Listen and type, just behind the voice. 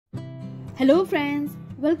Hello friends,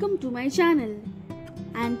 welcome to my channel,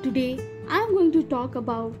 and today I am going to talk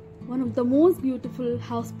about one of the most beautiful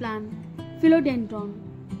houseplant, Philodendron.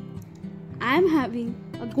 I am having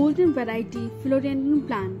a golden variety Philodendron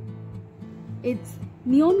plant. Its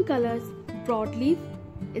neon colors broadleaf.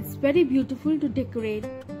 It's very beautiful to decorate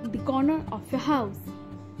the corner of your house.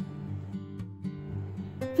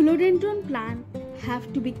 Philodendron plant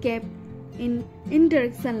have to be kept in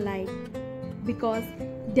indirect sunlight because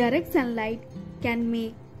direct sunlight can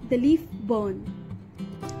make the leaf burn.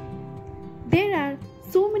 There are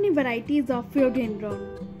so many varieties of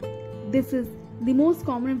philodendron. This is the most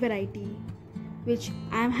common variety which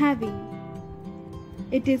I am having.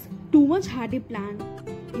 It is too much hardy plant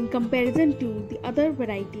in comparison to the other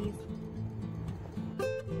varieties.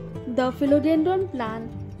 The philodendron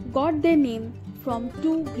plant got their name from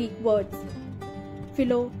two Greek words.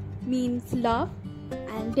 Philo means love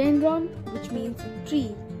and dendron, which means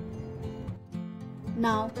tree.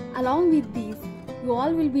 Now, along with these, you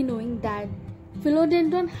all will be knowing that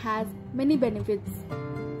philodendron has many benefits.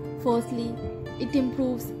 Firstly, it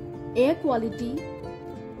improves air quality.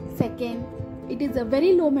 Second, it is a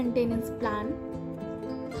very low maintenance plant.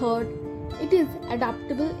 Third, it is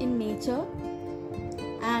adaptable in nature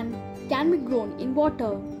and can be grown in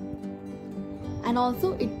water. And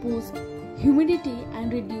also it boosts humidity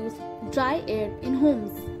and reduces dry air in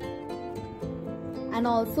homes. And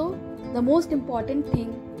also the most important thing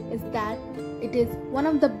is that it is one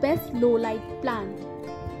of the best low light plant.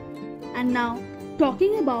 And now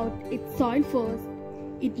talking about its soil first,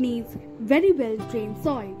 it needs very well drained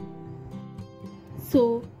soil.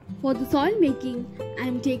 So for the soil making, I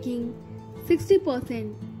am taking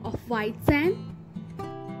 60% of white sand,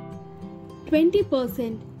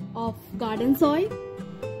 20% of garden soil,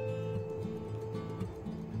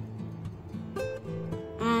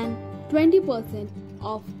 and 20%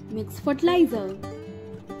 of mixed fertilizer.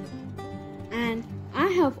 And I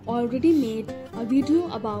have already made a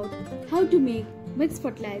video about how to make mixed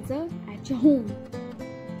fertilizer at your home.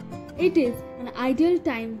 It is an ideal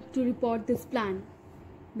time to repot this plant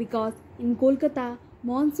because in Kolkata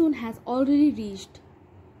monsoon has already reached.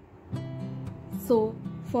 So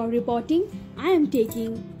for repotting, I am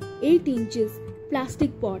taking 8 inches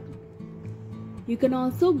plastic pot. You can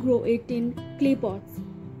also grow it in clay pots,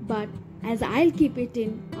 but as I'll keep it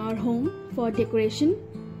in our home for decoration,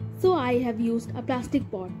 so I have used a plastic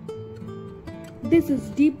pot. This is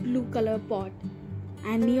deep blue color pot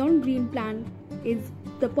and neon green plant is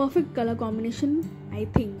the perfect color combination, I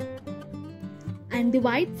think. And the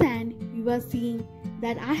white sand you are seeing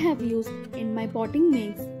that I have used in my potting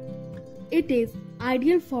mix, it is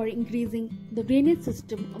ideal for increasing the drainage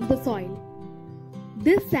system of the soil.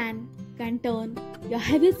 This sand can turn your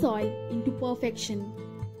heavy soil into perfection.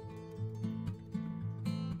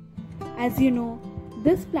 As you know,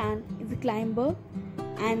 this plant is a climber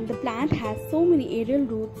and the plant has so many aerial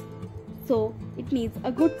roots, so it needs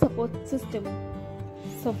a good support system.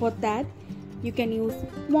 So for that, you can use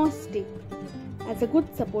moss stick as a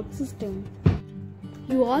good support system.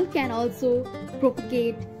 You all can also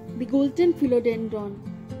propagate the golden philodendron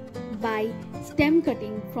by stem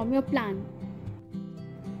cutting from your plant.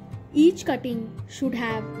 Each cutting should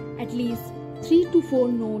have at least 3 to 4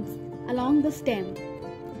 nodes along the stem.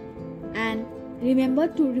 And remember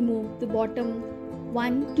to remove the bottom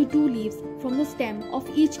 1 to 2 leaves from the stem of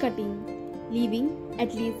each cutting, leaving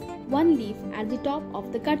at least 1 leaf at the top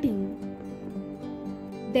of the cutting.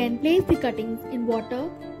 Then place the cuttings in water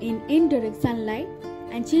in indirect sunlight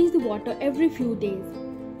and change the water every few days,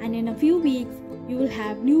 and in a few weeks you will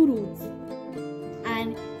have new roots.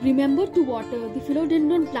 And remember to water the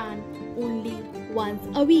philodendron plant only once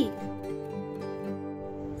a week.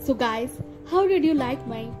 So guys, how did you like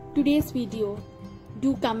my today's video?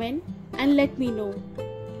 Do comment and let me know.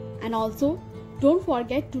 And also don't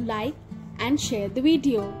forget to like and share the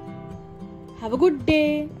video. Have a good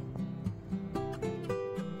day.